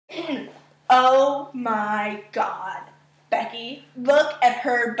Oh my god. Becky, look at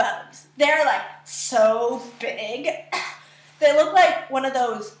her bugs. They're like so big. They look like one of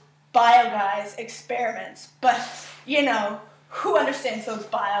those bio guys experiments, but you know, who understands those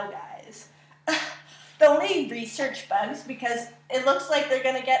bio guys? They only research bugs because it looks like they're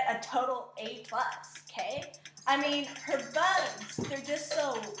gonna get a total A+, okay? I mean, her bugs, they're just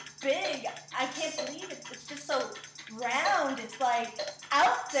so big. I can't believe it. It's just so round. It's like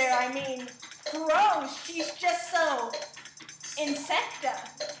out there. I mean, gross. She's just so Insecta.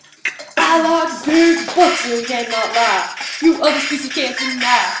 I like big bugs, you cannot lie. You other species can't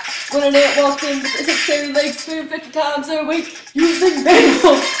deny. When an ant walks in with 6 hairy legs, 50 times their weight, using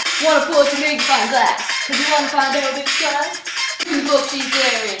mandibles. Wanna pull out your magnifying glass, cause you wanna find out big skies? The book she's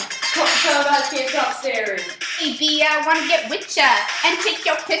glaring. Come out, can't stop staring. Baby, I wanna get with ya and take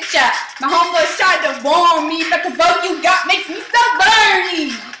your picture. My homeboys tried to warn me, but the bug you got makes me so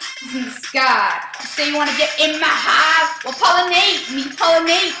learny. It's in the sky. You say you wanna get in my hive? Well, pollinate me, cause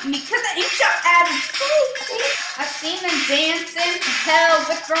I ain't your average baby. I've seen them dancing to hell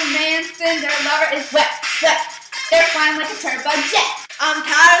with romancing. Their lover is wet. They're flying like a turbo jet. I'm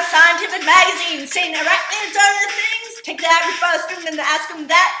tired of scientific magazines saying arachnids are the things. Take the average bio student and ask them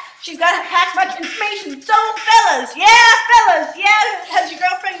that. She's got to pack much information. So fellas, yeah, has your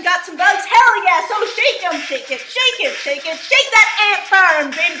girlfriend got some bugs? Hell yeah, so shake them, shake it, that ant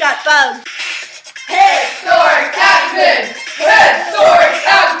farm, babe got bugs. Head towards abdomen! Head towards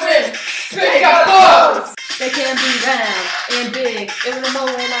abdomen! Big got bugs! They can be round and big. Every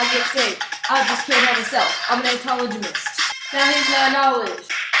moment I get sick, I just can't help myself. I'm an entomologist. Now here's my knowledge.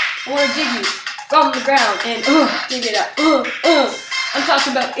 I want to dig you from the ground and dig it up. I'm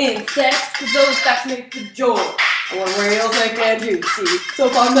talking about insects, cause those facts make the joy. I want to real thick and juicy, so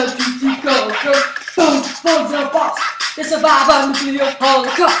find that juicy culture. Bugs are boss. They survive on the nuclear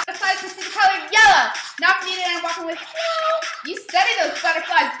holocaust. Butterflies with the color yellow. Not needed and walking with hello. You study those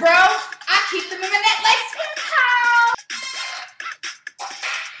butterflies, bro. I keep them in my net like somehow.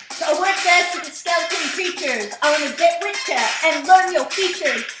 So word says to the skeleton creatures, I want to get with ya and learn your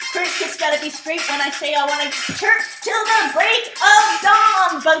features. Crickets gotta be straight when I say I want to chirp till the break of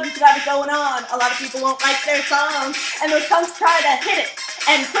dawn. Bugs got it going on. A lot of people won't like their song, and those punks try to hit it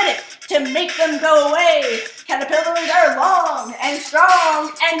and quit it to make them go away. Caterpillars are long and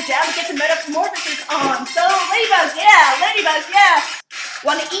strong and down to get the metamorphosis on. So ladybugs, yeah.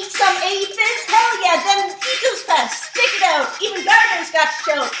 Wanna eat some aphids? Hell yeah, then eat those pests. Stick it out. Even gardeners got to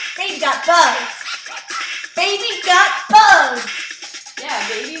show. Baby got bugs. Yeah,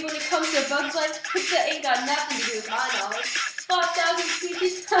 baby, when it comes to bugs life, that ain't got nothing to do with my knowledge. 5,000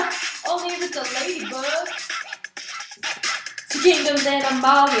 species, only if it's a ladybug. To kingdoms and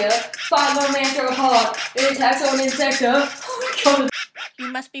Amalia, find no man throw a hog, it attacks on Insecta. You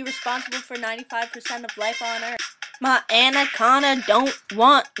must be responsible for 95% of life on Earth. My anaconda don't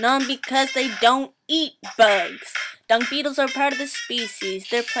want none because they don't eat bugs. Dung beetles are part of the species.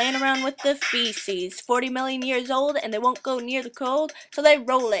 They're playing around with the feces. 40 million years old and they won't go near the cold, so they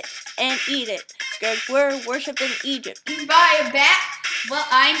roll it and eat it. Scarabs were worshipped in Egypt. You buy a bat? Well,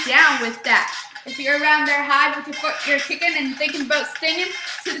 I'm down with that. If you're around their hive with your foot, you're kicking and thinking about stinging.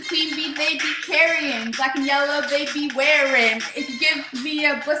 To the queen bee they be carrying. Black and yellow they be wearing. If you give me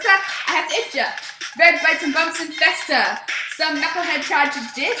a blister, I have to itch ya. Red bites and bumps and festa. Some knucklehead tried to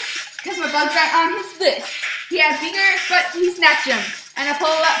diss, cause my bugs aren't on his list. He had bigger, but he snatched them, and I pull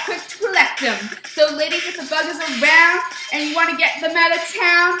up quick to collect them. So ladies, if the bug is around, and you want to get them out of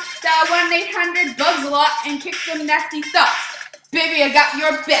town, dial 1-800-BUGS-A-LOT and kick them nasty thoughts. Baby, I got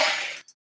your back.